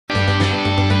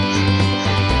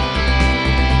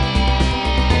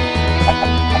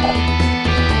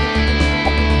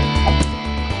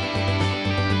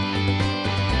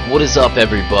What is up,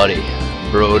 everybody?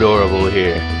 Bro Adorable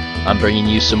here. I'm bringing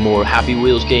you some more Happy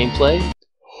Wheels gameplay.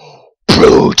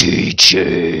 Protein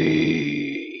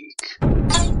shake!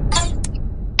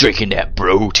 Drinking that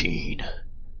protein.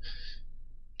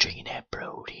 Drinking that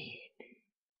protein.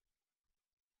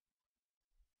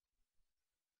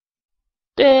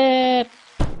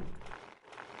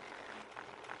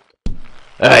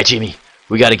 Alright, Jimmy.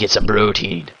 We gotta get some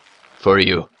protein for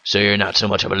you, so you're not so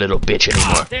much of a little bitch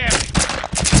anymore.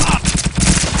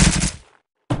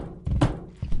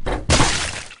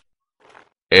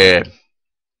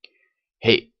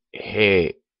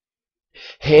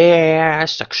 Hey,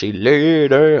 sexy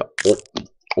lady. Oh,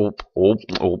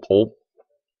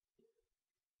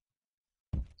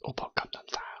 Gangnam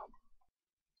Style.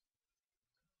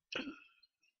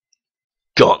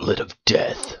 Gauntlet of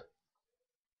Death.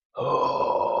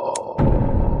 Oh.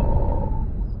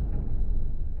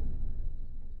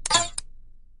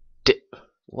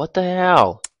 What the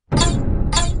hell?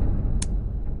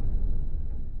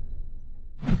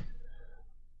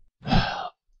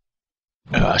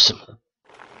 Awesome.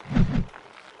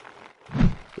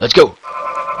 Let's go.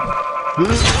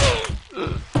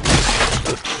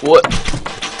 What?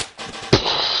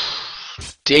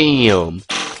 Damn.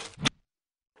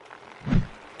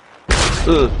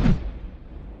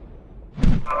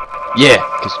 Yeah,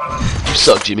 cause you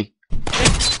suck, Jimmy.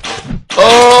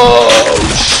 Oh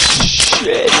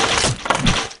shit!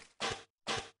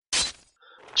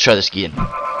 Let's try this again.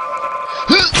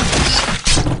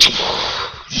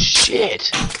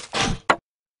 Shit!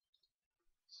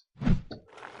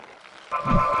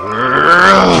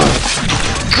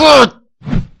 God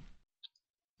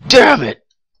damn it!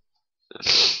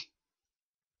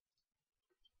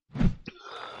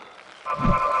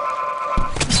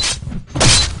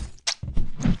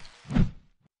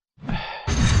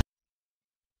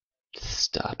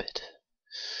 Stop it.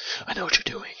 I know what you're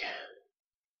doing.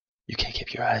 You can't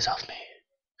keep your eyes off me.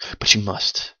 But you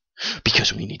must.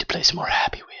 Because we need to play some more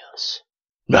Happy Wheels.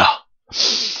 No.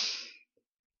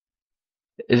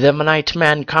 The night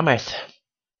man cometh.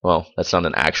 Well, that's not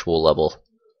an actual level.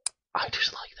 I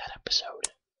just like that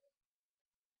episode.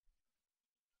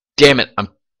 Damn it, I'm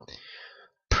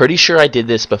pretty sure I did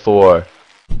this before.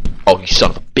 Oh, you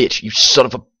son of a bitch. You son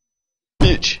of a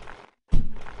bitch.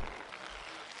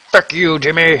 Fuck you,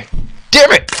 Jimmy.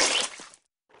 Damn it!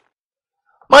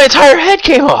 My entire head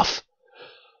came off!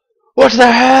 What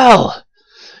the hell?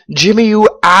 Jimmy,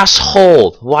 you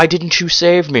asshole! Why didn't you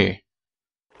save me?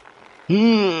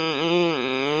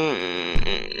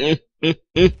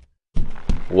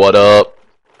 What up?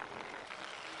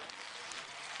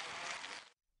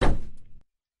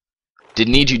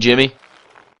 Didn't need you, Jimmy.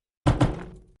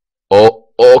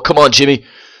 Oh, come on, Jimmy.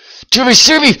 Jimmy,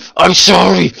 save me! I'm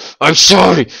sorry! I'm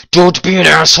sorry! Don't be an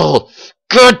asshole!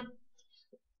 God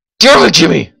damn it,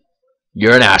 Jimmy!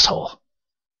 You're an asshole.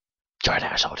 You're an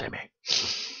asshole, Jimmy.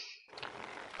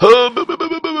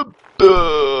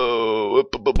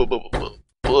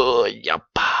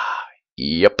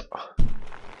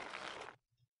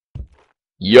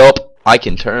 Yup. I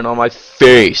can turn on my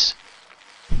face.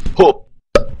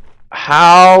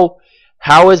 How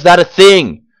is that a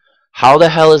thing? How the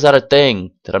hell is that a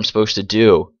thing that I'm supposed to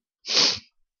do?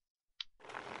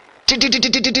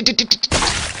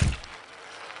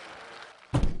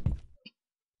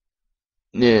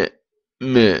 Meh.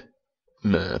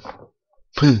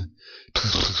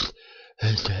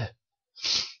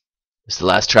 It's the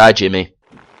last try, Jimmy.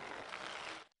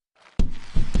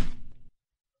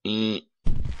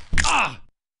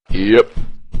 Yep.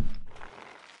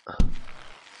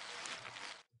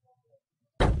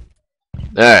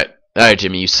 Alright,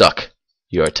 Jimmy, you suck.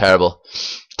 You are a terrible,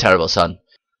 terrible son.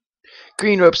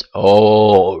 Green ropes.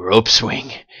 Oh, rope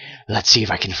swing. Let's see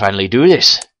if I can finally do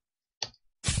this.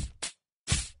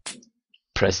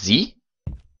 Press Z.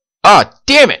 Ah,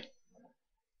 damn it!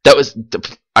 That was...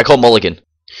 I call mulligan.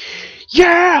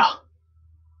 Yeah!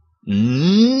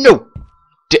 No!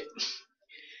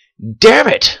 Damn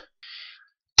it!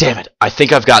 Damn it. I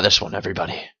think I've got this one,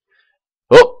 everybody.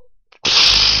 Oh!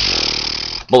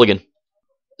 Mulligan.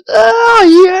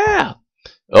 Oh, yeah!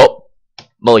 Oh!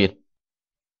 Mulligan.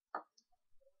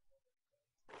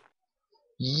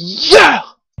 Yeah!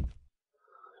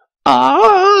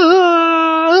 Oh!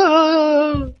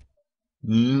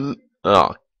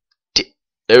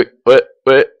 There, wait.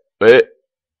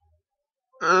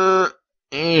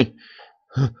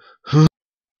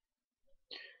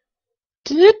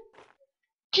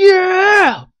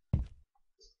 Yeah!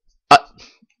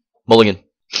 Mulligan.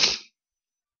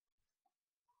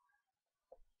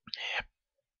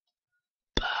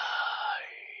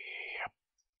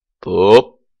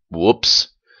 Whoops.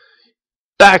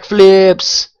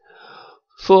 Backflips.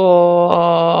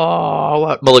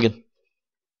 Forward. Mulligan.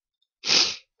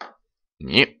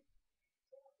 Yep.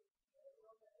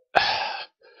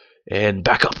 And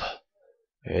back up.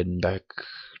 And back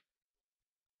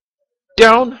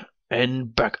down.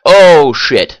 And back. Oh,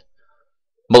 shit.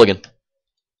 Mulligan.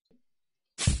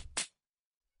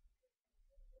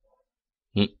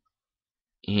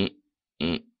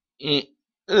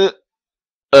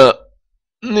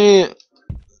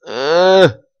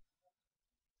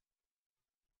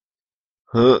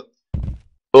 Huh.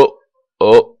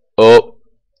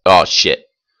 Oh, shit.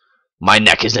 My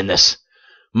neck is in this.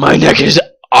 My neck is.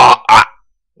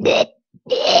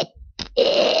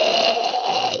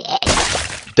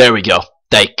 There we go.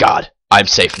 Thank God. I'm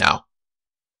safe now.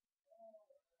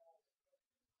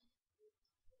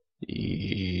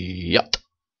 Yep.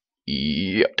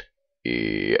 Yep.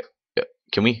 Yep.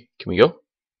 Can we go?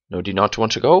 No, do you not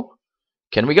want to go?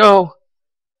 Can we go?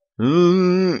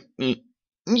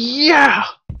 Yeah.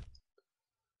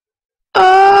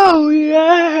 Oh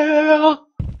yeah.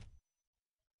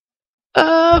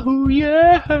 Oh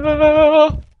yeah.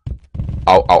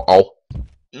 Ow, ow, ow.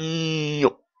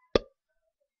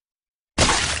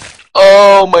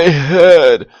 Oh, my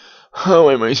head. How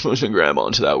am I supposed to grab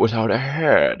onto that without a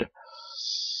head?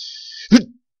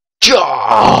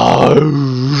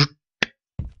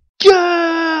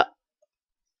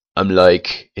 I'm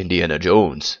like Indiana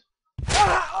Jones.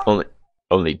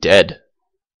 Only dead.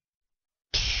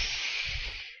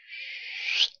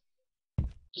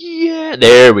 Yeah,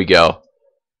 there we go.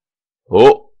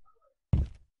 Oh.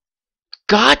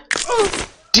 God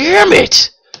damn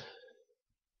it!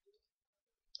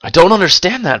 I don't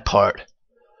understand that part.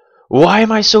 Why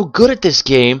am I so good at this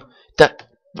game that...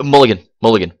 Mulligan.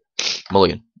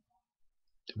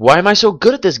 Why am I so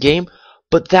good at this game,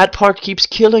 but that part keeps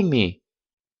killing me?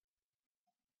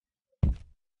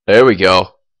 There we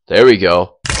go.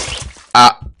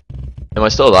 Ah. Am I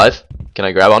still alive? Can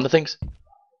I grab onto things?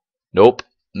 Nope.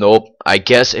 I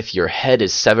guess if your head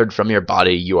is severed from your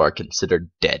body, you are considered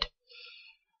dead.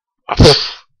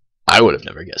 I would have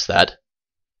never guessed that.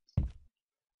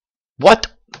 What?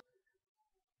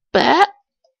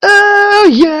 Oh,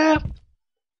 yeah.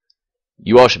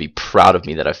 You all should be proud of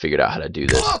me that I figured out how to do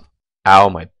this. Ow,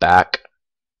 my back.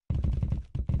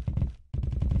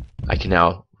 I can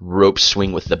now rope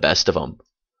swing with the best of them.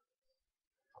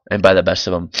 And by the best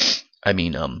of them, I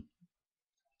mean,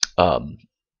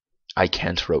 I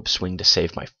can't rope swing to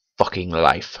save my fucking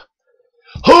life.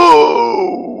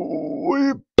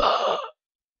 Oh!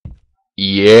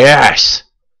 Yes!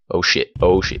 Oh shit,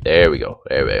 there we go.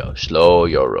 Slow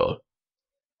your roll.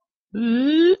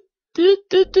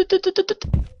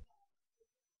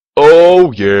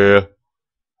 Oh yeah.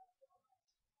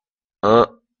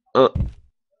 Uh-oh.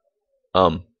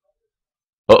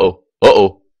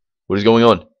 What is going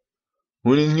on?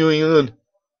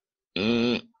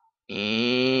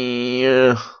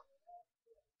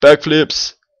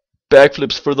 Backflips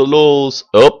for the lulz.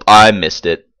 Oh, I missed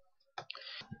it.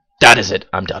 That is it.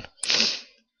 I'm done.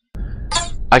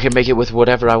 I can make it with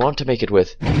whatever I want to make it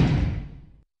with.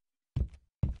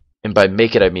 And by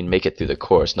make it, I mean make it through the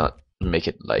course, not make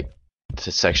it like it's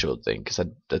a sexual thing. Because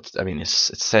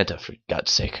it's Santa, for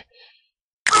God's sake.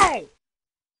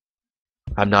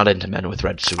 I'm not into men with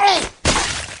red suits.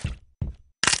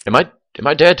 Am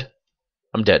I dead?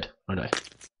 I'm dead, aren't I?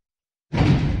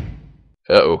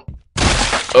 Uh-oh.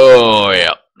 Oh,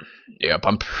 yeah. Yep,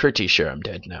 I'm pretty sure I'm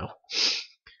dead now.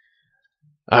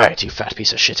 Alright, you fat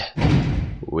piece of shit.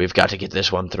 We've got to get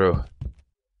this one through.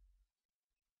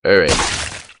 Alright.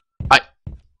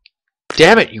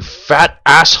 Damn it, you fat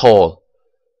asshole!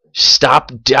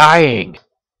 Stop dying!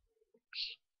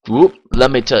 Whoop,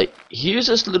 let me tell you. Here's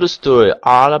this little story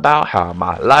all about how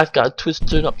my life got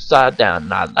twisted upside down,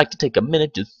 and I'd like to take a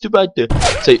minute to sit right there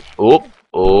and say, oh,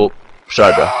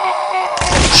 sorry, bro.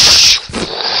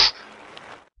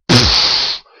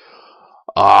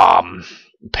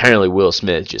 Apparently Will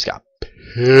Smith just got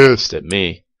pissed at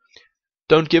me.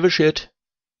 Don't give a shit.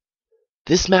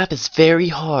 This map is very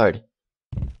hard.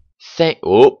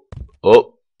 Oh.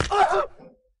 Well,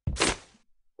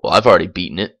 I've already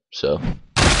beaten it, so.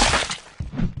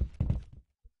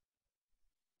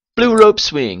 Blue rope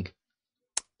swing.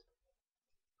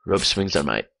 Rope swings are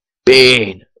my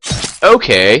bane.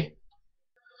 Okay.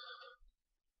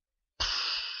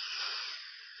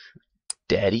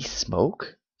 Daddy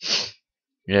smoke?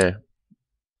 Yeah.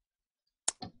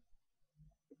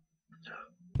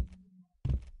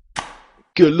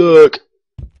 Good luck.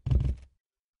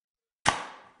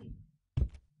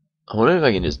 I wonder if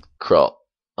I can just crawl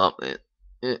up it.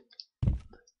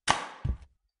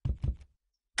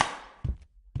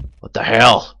 What the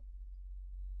hell?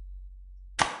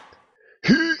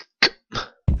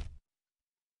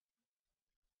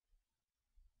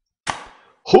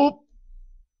 Hoop.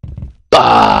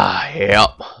 Ah,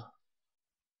 yep.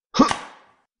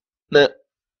 Nah.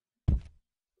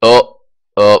 Oh,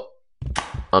 oh,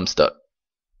 I'm stuck.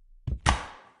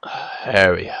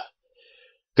 There we go.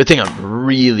 Good thing I'm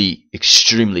really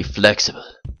extremely flexible.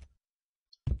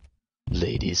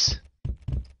 Ladies.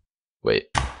 Wait.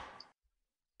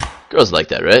 Girls like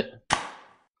that, right?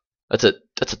 That's a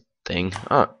thing.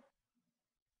 Huh.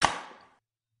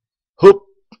 Hoop.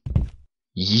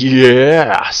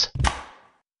 Yes.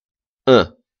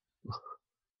 Well,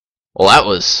 that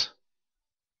was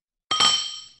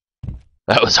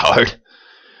hard.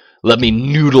 Let me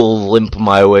noodle limp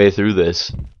my way through this.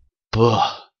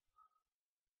 What?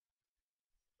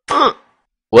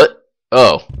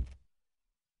 Oh.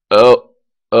 Oh.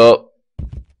 Oh.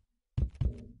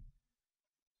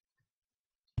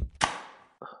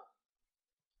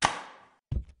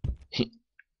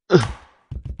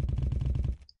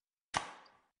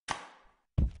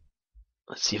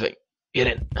 Let's see if I can get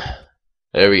in.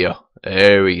 There we go.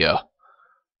 There we go.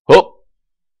 Oh.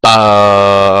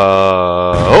 Oh.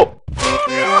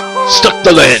 Stuck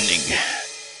the landing.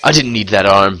 I didn't need that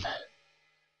arm.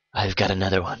 I've got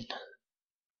another one.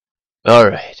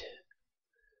 Alright.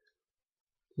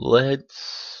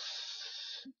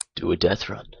 Let's do a death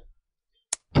run.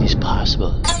 It is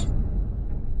possible.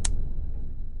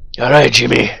 Alright,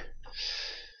 Jimmy.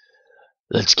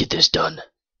 Let's get this done.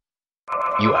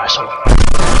 You asshole.